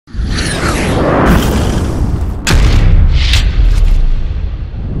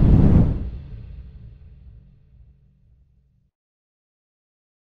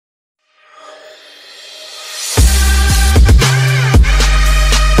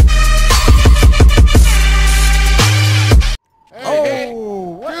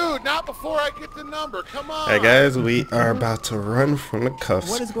before I get the number. Come on. Hey guys, we are about to run from the cuffs.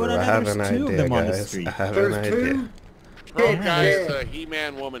 What is going on? I have an There's two of idea, them on the guys. street. I have an idea. Bro, guy is a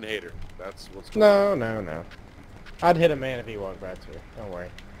He-Man woman hater. That's what's going on. No. I'd hit a man if he walked right through. Don't worry.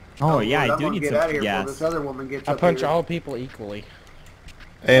 Oh yeah, I do need some gas. This other woman gets I punch all people equally.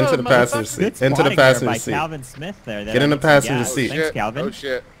 Hey, into the passenger seat. Into the passenger seat. Calvin Smith there. Get in the passenger seat. Thanks, Calvin. Oh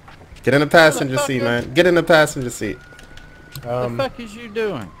shit. Get in the passenger seat, man. Get in the passenger seat. What the fuck is you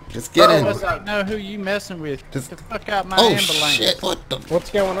doing? Just get in. I know who you messing with. Just get the fuck out my oh ambulance. Shit! What's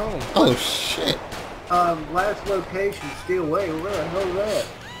going on? Oh shit! Last location, Steel Way. Where the hell is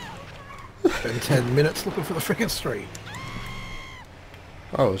that? Been 10 minutes looking for the freaking street.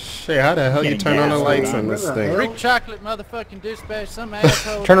 Oh shit! How the hell you turn on the lights on this thing? Rick Chocolate motherfucking dispatch some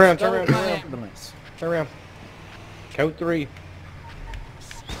asshole. Turn around. Ambulance. Turn around. Code 3.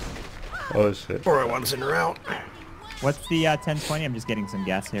 Oh shit! 401's in route. What's the 1020? I'm just getting some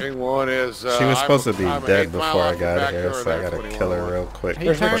gas here. Thing one is she was supposed to be I'm dead 8 mile before I off the got back here, door, so I that's gotta what he kill her wanted. real quick. He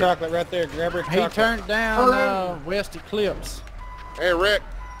There's turned, Rick Chocolate right there. Grab Rick Chocolate. he turned down West Eclipse. Hey Rick,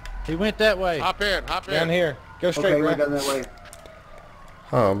 He went that way. hop in. Down here. Go straight, Okay, we're right. down that way.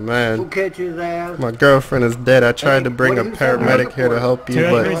 Oh We'll man, catch his ass. my girlfriend is dead. I tried to bring a what are you saying? paramedic here to help you, Two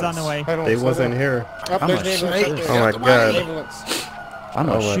but injuries on the way. Hold on, they slow wasn't down. here. Up, there's the ambulance. Oh my god. Ambulance. I'm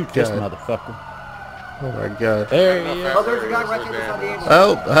gonna Oh my shoot this God. motherfucker. Oh my god. There he is. Oh, there's a guy right there beside the ambulance.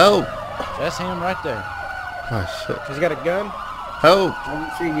 Help! Help! That's him right there. Oh shit! He's got a gun. Help! I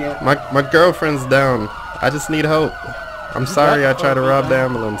haven't seen yet. My girlfriend's down. I just need help. I'm sorry I tried to rob the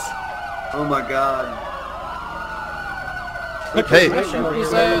ambulance. Oh my god. Hey, Shoot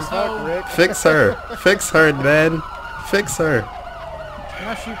this asshole. fix her. Fix her, man. Fix her.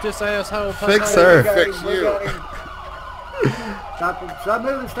 I shoot this asshole. Fix Papa. her. Fix you. Stop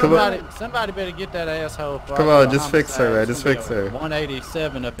moving, stop moving. Somebody better get that asshole. before Come I on, go just fix her, homicide. man. Just fix her.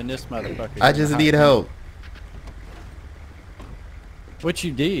 187 up in this motherfucker. I just need help. What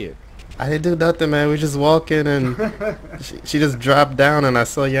you did? I didn't do nothing, man. We just walking and she just dropped down and I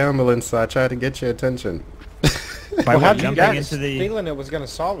saw your ambulance, so I tried to get your attention. By How did you jumping guys into the feeling it was gonna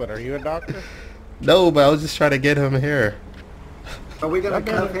solve it? Are you a doctor? No, but I was just trying to get him here. Are we gonna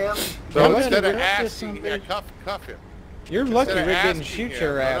cuff him? So Yeah, instead of let's asking, get yeah, some cuff him. You're lucky Instead of Rick didn't asking shoot him.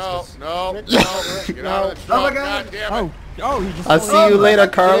 your ass. No, Rick, get out of the Oh truck. my God. Damn it. Oh, he just I'll see you later,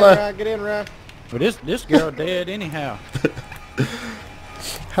 Carla. Get in, Ryan. But this girl dead anyhow.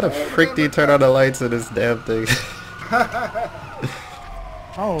 How the frick do you turn on the lights in this damn thing?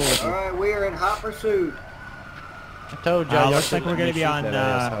 Oh, Alright, we are in hot pursuit. I told y'all. looks like we're gonna be on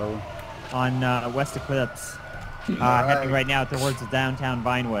West Eclipse. Heading right now towards the downtown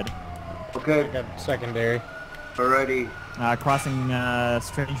Vinewood. Okay, Got secondary. alrighty. Crossing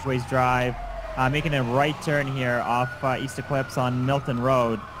Strangeways Drive. Making a right turn here off East Eclipse on Milton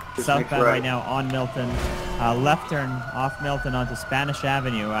Road. Just Southbound right. right now on Milton. Left turn off Milton onto Spanish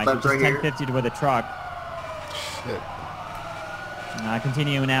Avenue. Left Just right here. 1050 with a truck. Shit.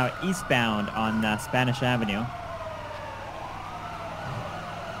 Continue now eastbound on Spanish Avenue.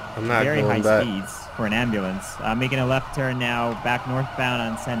 I'm not Very high going back. speeds for an ambulance. Making a left turn now back northbound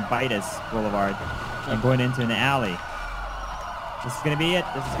on San Vitus Boulevard and going into an alley. This is gonna be it.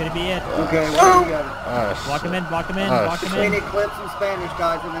 This is gonna be it. Okay, what do we got? Oh, Block him in. Block him in. Oh, Block him Between in. Eclipse and Spanish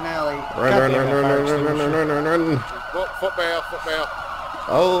guys in an alley. Run. Foot bail.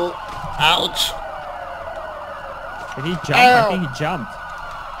 Oh, ouch. Did he jump? I think he jumped.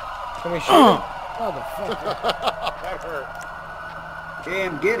 Can we shoot him? That hurt.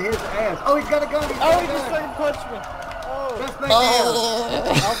 Damn, get his ass. Oh, he's got a gun. He's Oh, got he a just gun. punched me. Oh, Best man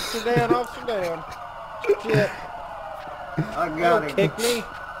down. officer down, officer down. Shit. I Don't got him. kick me.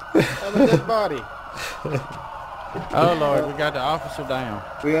 I'm a dead body. Oh Lord, we got the officer down.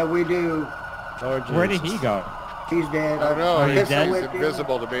 Yeah, we do. Lord Jesus. Where did he go? He's dead. I don't know. he's He's dead?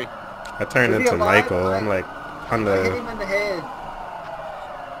 invisible to me. I turned Is he into alive? Michael. I'm like on I hit the. him in the head.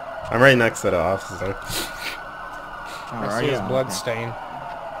 I'm right next to the officer. I see his blood stain.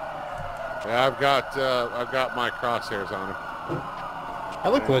 Yeah, I've got my crosshairs on him. I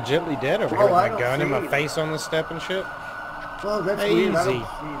look legitly dead over Oh, here with I my don't gun and see my it. face on the step and shit. Well, that's Hey, weird. I easy. don't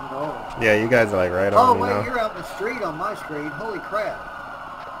see him at all. Yeah, you guys are like right Oh, on me wait, now. you're out in the street on my screen. Holy crap.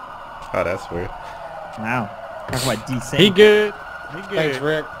 Oh, that's weird. Wow. Talk about desync. He good. He good. Thanks,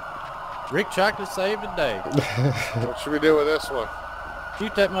 Rick. Rick Chocolate saved the day. What should we do with this one?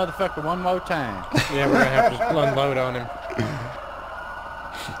 Shoot that motherfucker one more time. Yeah, we're gonna have to unload on him.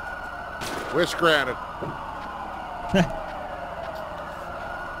 Wish granted.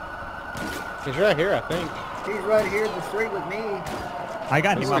 He's right here, I think. He's right here in the street with me. I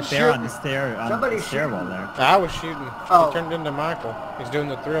got him Someone up there on shooting. the stair on the Somebody's stairwell shooting. there. I was shooting. Oh. He turned into Michael. He's doing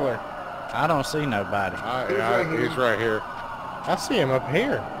the thriller. I don't see nobody. He's right here. I see him up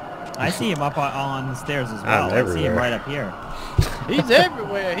here. I see him up on the stairs as well. I see him everywhere. right up here. He's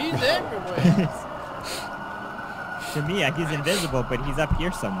everywhere. He's everywhere. To me, he's invisible, but he's up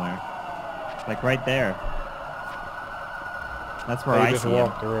here somewhere. Like right there. That's where He I just see him.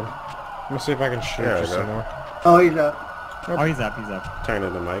 walked through. Let me see if I can shoot There you we go. some more. Oh, he's up. Oh, he's up, he's up.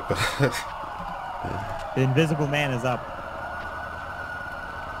 Turning the mic. The invisible man is up.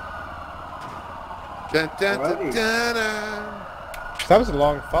 Dun, dun, dun, Alrighty. dun, dun. That was a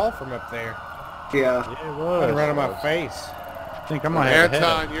long fall from up there. Yeah. Yeah, it I'd was. run on my face. I think I'm gonna have a head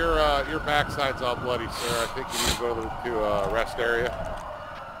up. Anton, your backside's all bloody, sir. I think you need to go to rest area.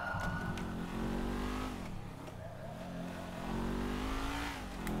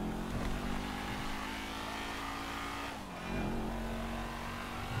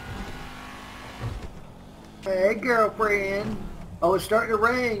 Hey, girlfriend. Oh, it's starting to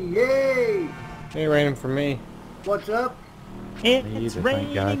rain. Yay! He ran him for me. What's up? It's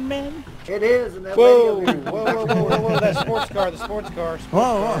thank God. raining men. It is, and that Whoa, lady whoa, over whoa, whoa, whoa, whoa, that sports car, the sports car.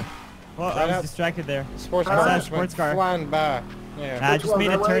 Whoa. Well, Right I was up. distracted there. Sports I car saw a just sports went car. flying by. Yeah, I Which just one, made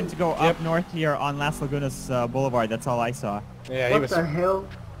a that turn way? to go Yep. up north here on Las Lagunas Boulevard. That's all I saw. yeah, he What was the hell?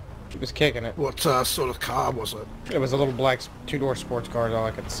 kicking it. What sort of car was it? It was a little black two-door sports car is all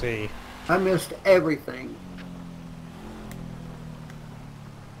I could see. I missed everything.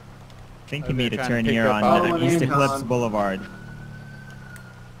 I think Oh, he made a they're trying turn to pick here up on all the East Anton. Eclipse Boulevard.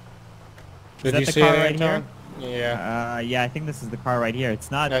 Did that you the see car it, right Anton? Yeah, Yeah, I think this is the car right here. It's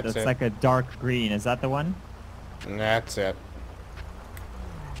not. That's It's it. like a dark green. Is that the one? that's it.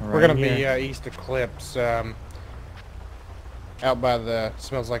 Right We're gonna here. be East Eclipse, out by the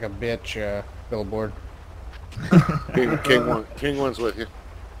smells like a bitch billboard. King one's with you.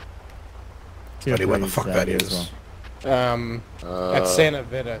 Two Buddy, where the police, fuck that here as is? well. At Santa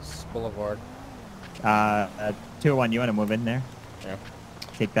Vitas Boulevard. 201, you want to move in there? Yeah.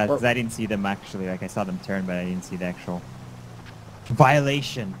 Take that, because I didn't see them actually. Like, I saw them turn, but I didn't see the actual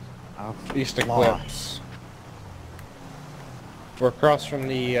violation of East law. Eclipse. We're across from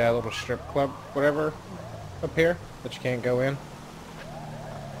the little strip club, whatever, up here, that you can't go in.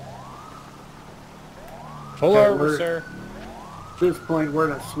 Pull Okay, over, we're- sir. At this point, we're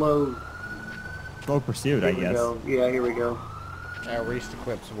in a slow. Slow pursuit, I Here we guess. go. Yeah, here we go. We're East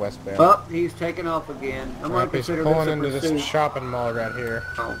Eclipse westbound. Oh, he's taking off again. I'm gonna Yep, he's consider pulling this a into pursuit. this shopping mall right here.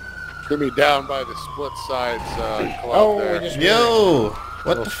 Oh. It's gonna be down by the split sides club Oh, there. we just Yo! What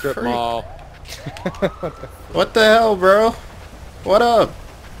Little the strip freak? mall. What the hell, bro? What up?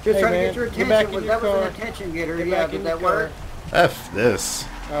 Just Hey, trying man, to get your get back attention. in That your was car. an attention getter. Get Yeah, back did in that your work? F this.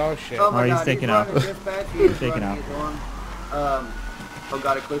 Oh shit. Oh my Oh, he's God, taking running off. dispatch. He is Taking running. He's on. Oh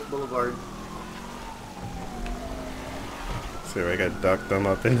God, Eclipse Boulevard. See if I got ducked them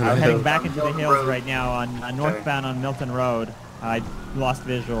up into the I'm heading hill. back into the Milton hills Road. right now on northbound on Milton Road. I lost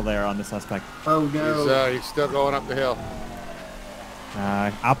visual there on the suspect. Oh no. He's still going up the hill.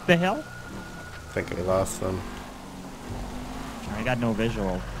 Up the hill? I think I lost them. I got no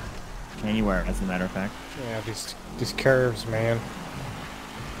visual anywhere, as a matter of fact. Yeah, these curves, man.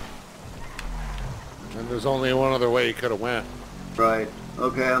 And there's only one other way he could have went. Right.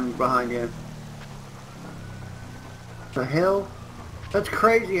 Okay, I'm behind you. The hell? That's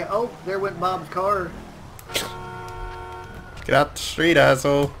crazy. Oh, there went Bob's car. Get out the street,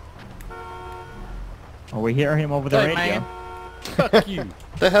 asshole. Oh, we hear him over the Hey, radio. man. Fuck you.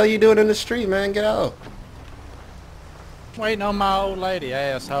 What the hell you doing in the street, man? Get out. Waiting on my old lady,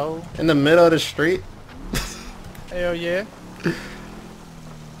 asshole. In the middle of the street? Hell yeah.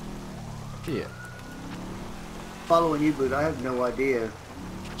 Yeah. Following you, but I have no idea.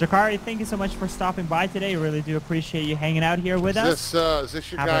 Jakari, thank you so much for stopping by today. Really do appreciate you hanging out here with us. Is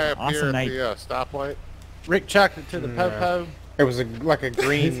this your Have guy an up awesome here night. at the stoplight? Rick Chocolate to the No. popo. It was like a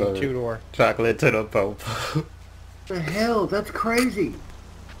green So- two-door. Chocolate to the pope. The hell? That's crazy.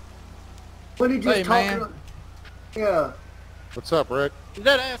 What did you Hey, talk man. about? Yeah. What's up, Rick? Did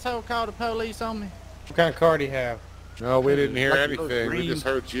that asshole call the police on me? What kind of car do you have? No, we didn't hear Like a little anything. We green- just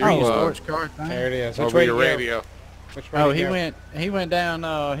heard you Green sports car thing. There it is. Which over way your you go? radio. Which way Oh, you he go?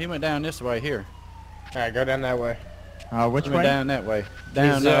 went down this way here. Alright, go down that way. Which He went way? down that way.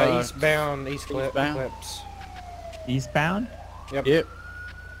 Down He's eastbound, eastbound. Eclipse. Eastbound? Yep.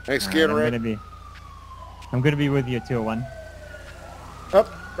 Thanks Alright, again, Rick. I'm gonna be with you, 201. Oh,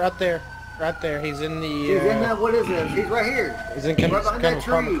 right there. Right there. He's in the, He's in that. What is this? He's right here. he's in Right kind behind of that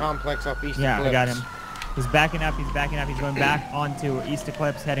apartment tree. complex off East Yeah, Eclipse. I got him. He's backing up, he's going back onto East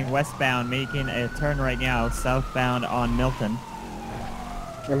Eclipse, heading westbound, making a turn right now, southbound on Milton.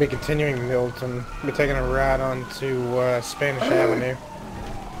 We're gonna be continuing Milton. We're taking a ride onto Spanish Avenue.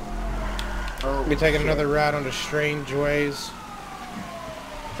 Oh, We're taking shit. another ride onto Strange Ways.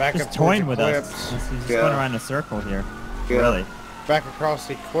 Back Just up toying towards with Eclipse. us. He's just Yeah. going around in a circle here. Yeah. Really. Back across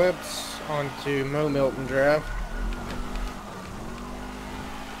Eclipse onto Mo Milton Drive.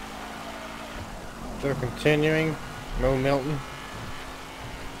 Still continuing. Mo Milton.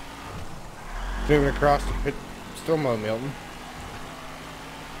 Moving across to pit. Still Mo Milton.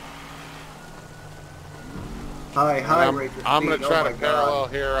 High rate of I'm speed. gonna try Oh to my parallel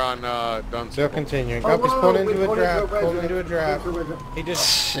God. here on Still Dunstable. continuing. Oh, Up, he's whoa, pulling we into a pulled drive. into a Pulling into a drive. resident. He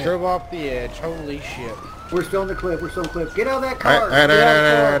just drove off the edge. Holy shit. We're still in the cliff. We're still in the cliff. Get out of that Alright, car. alright, Get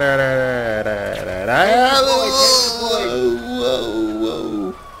out of the car.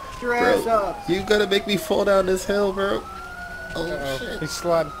 Whoa. Get your ass Bro, up. you gonna make me fall down this hill, bro. Oh, Uh-oh. shit. He's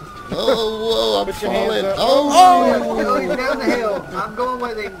sliding. Oh, whoa, I'm Put your hands falling. up. Oh, he's down the hill. I'm going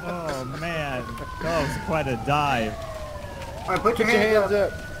with him. Oh man, that was quite a dive. All right, put your Put your hands hands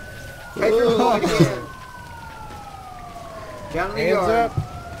up. up. Take your point again. Down in the Hands yard. up.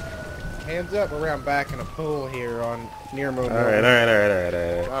 Hands up. We're around back in a pool here on near Mo Milton. Alright.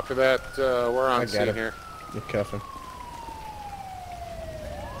 After that, we're I on got scene it. here. You're cuffing.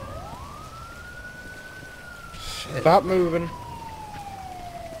 Stop moving.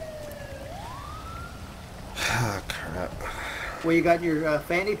 Ah, crap. Well, you got your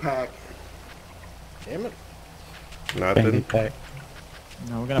fanny pack. Damn it. Nothing.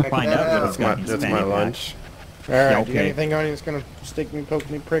 No, we're gonna Check find that out. out. what That's he's my, got in his that's fanny my pack. lunch. Alright, Yeah, do you got okay. anything on you that's gonna stick me, poke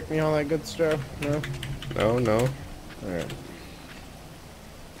me, prick me, all that good stuff? No? No. Alright.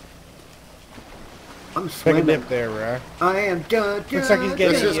 I'm Take a swimming. dip there, right? I am done. Looks like he's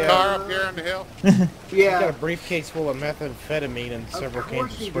getting Is this Yeah. car up here on the hill? He's got a Yeah. briefcase full of methamphetamine and several course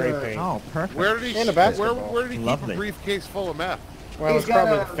cans of he spray does. paint. Oh, perfect. Where did he? And a Where, basketball. where did he keep Lovely. a briefcase full of meth? Well, He's it's got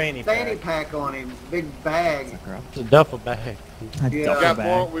probably a the fanny pack. on him. Big bag. It's a duffel bag. A Yeah.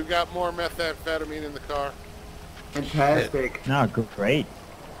 duffel We've bag. got more methamphetamine in the car. Fantastic. No, great.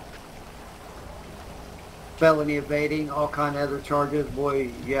 Felony evading, all kind of other charges. Boy,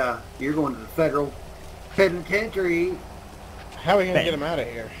 yeah, you're going to the federal penitentiary. How are we gonna Bang. get him out of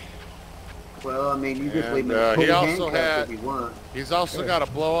here? Well, I mean, you just And, leave him he fully also handcuffed had- if you want. He's also got a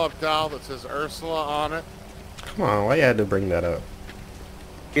blow-up doll that says Ursula on it. Come on, why you had to bring that up?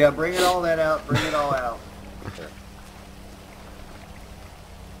 Yeah, bring it all that out. Bring it all out.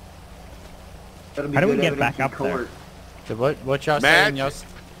 That'll be How do we good get evidence back in up there? court. So what y'all Magic.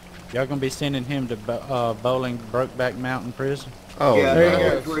 saying? Y'all gonna be sending him to Bowling Brokeback Mountain Prison? Oh, Yeah, there you go.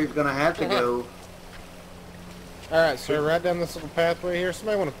 that's where he's gonna have to go. Alright, so right down this little pathway here.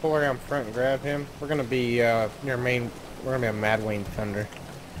 Somebody want to pull around front and grab him? We're gonna be near main. We're gonna be on Mad Wayne Thunder.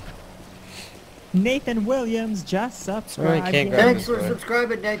 Nathan Williams just subscribed. can't here. grab Thanks this for way.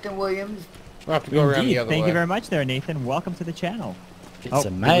 subscribing, Nathan Williams. We'll have to go around Indeed. the other Thank way. you very much there, Nathan. Welcome to the channel. It's Oh, a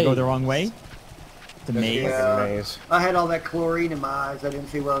did we maze. go the wrong way? It's a This maze. fucking Yeah. maze. I had all that chlorine in my eyes. I didn't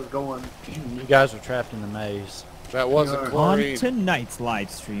see where I was going. You guys are trapped in the maze. That wasn't Yeah. On chlorine. tonight's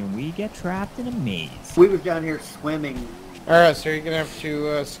live stream, we get trapped in a maze. We was down here swimming. Alright, so you're gonna have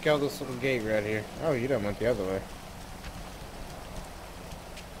to scale this little gate right here. Oh, you done went the other way.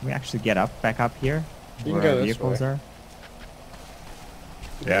 We actually get up, back up here, You where can go our this vehicles way. are.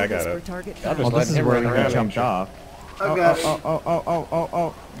 Yeah, I got it. Y'all Oh, just this letting is him where run we around, jumped ain't you? off. I got it.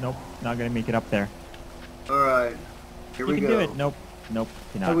 Oh. Nope, not gonna make it up there. All right. Here You we can go. do it. Nope,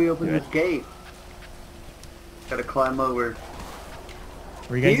 cannot How do we open do this it. gate? Gotta climb over.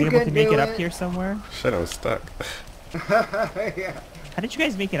 Were you guys You able can to make do it up it. here somewhere? Shit, I'm stuck. Yeah. How did you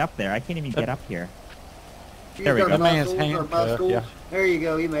guys make it up there? I can't even get up here. He's There we got go. That man's muscles or handcuffed, muscles. yeah. There you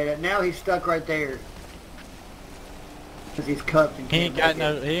go. He made it. Now he's stuck right there. Because he's cuffed and He ain't got can't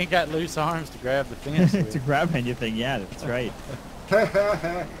no. He ain't got loose arms to grab the fence To with. grab anything, yeah, that's right. make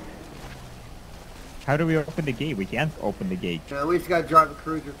it. How do we open the gate? We can't open the gate. Yeah, we just gotta drive a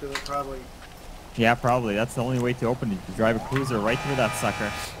cruiser through it, probably. Yeah, probably. That's the only way to open it. To drive a cruiser right through that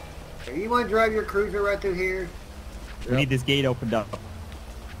sucker. Hey, you want to drive your cruiser right through here? We need this gate opened up.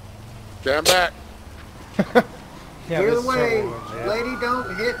 Stand back. Yeah, Clear this the is way. so legit. Lady,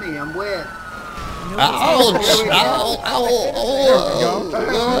 don't hit me. I'm wet.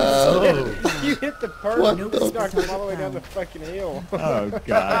 You hit the perk What and the knocked him all the way down the fucking hill. Oh, I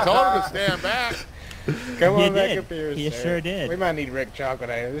God. told him to stand back. Come He on back did. up here, He sir. sure did. We might need Rick Chocolate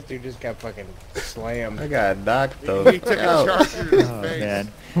out here. This dude just got fucking slammed. I got knocked though. He took a charger to his Oh, face.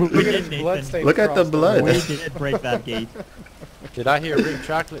 man. We Look at did, his Nathan. bloodstains Look at the across blood. We did break that gate. Did I hear Rick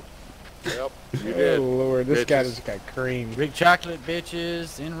Chocolate? Yep, you Oh did. lord, this guy Bitches. just got creamed. Rick Chocolate,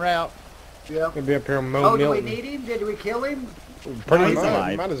 bitches, en route. Yep. Gonna be up here on Mo Oh, do we Milton. need him? Did we kill him? Pretty he's much.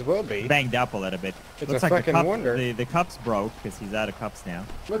 alive. Might as well be. Banged up a little bit. It's Looks a like fucking wonder. the cuffs broke because he's out of cuffs now.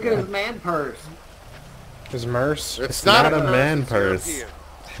 Look at his man purse. His merce. It's not a purse, man it's purse.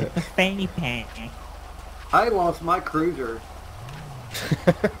 European. Fanny pack. I lost my cruiser.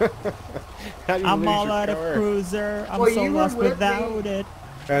 How do you I'm lose all your out of car? cruiser. I'm Well, so you were lost with without me. it.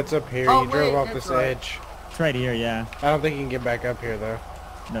 That's up here. Oh, You drove wait, off that's this right. edge. It's right here, yeah. I don't think you can get back up here though.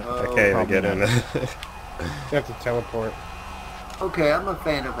 No, Oh. I can't probably even get in not. it. You have to teleport. Okay, I'm a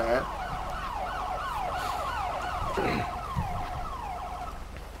fan of that.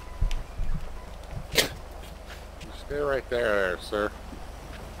 Stay right there, sir.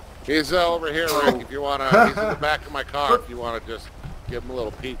 He's over here, Rick. If you wanna, he's in the back of my car. If you wanna just give him a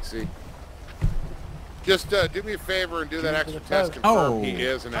little peek, see. Just do me a favor and do that extra test. Confirm Oh. he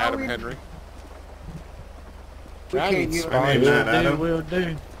is an Adam Henry. We I can't need get spine. Ain't that, Will Adam? do, will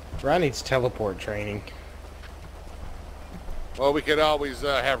do. Ryan needs teleport training. Well, we could always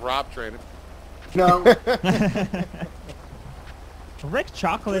have Rob train him. No. Rick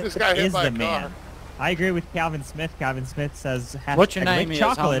Chocolate We just got hit is by the a car. man. I agree with Calvin Smith. Calvin Smith says, What's your hashtag name Rick is,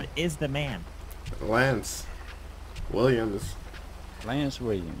 Chocolate homie? is the man. Lance Williams. Lance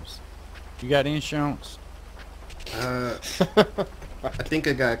Williams. You got insurance? I think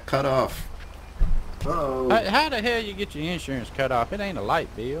it got cut off. Uh-oh. How the hell you get your insurance cut off? It ain't a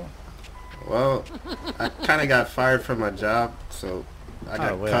light bill. Well, I kind of got fired from my job, so I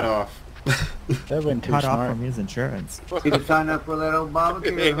got Oh, well. cut off. That wasn't too Cut off smart. from his insurance. Did you sign up for that It ain't no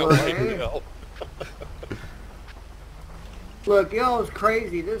Obamacare? big Jorge? deal. Look, y'all is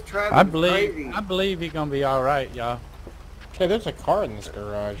crazy. This Travis I is crazy. believe he's gonna be all right, y'all. Hey, there's a car in this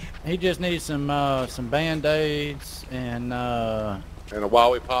garage. He just needs some band-aids and And a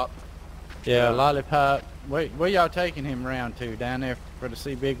Wowie Pop. yeah, a lollipop. Where y'all taking him around to? Down there for to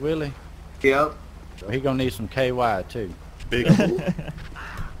see Big Willie? Yep. So he gonna need some KY too. Big.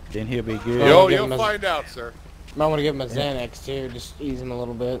 Then he'll be good. Yo, You'll find out, sir. Might want to give him a Xanax too. Just ease him a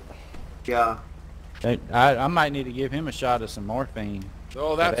little bit. Yeah. I might need to give him a shot of some morphine.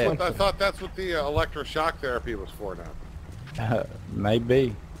 Oh, that's Okay. what I thought. That's what the electroshock therapy was for now.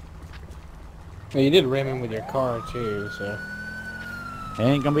 Maybe. Well, you did ram him with your car too, so. It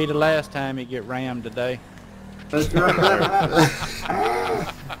ain't gonna be the last time he get rammed today. That's right.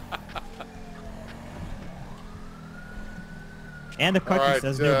 And a cookie, right,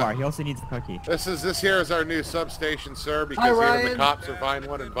 says Newbar. He also needs a cookie. This here is our new substation, sir, because Hi, here the Ryan. cops are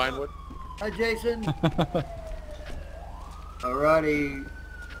Vinewood and Vinewood. Hi, Jason. Alrighty.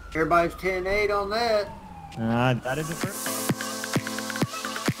 Everybody's 10-8 on that. That is it for...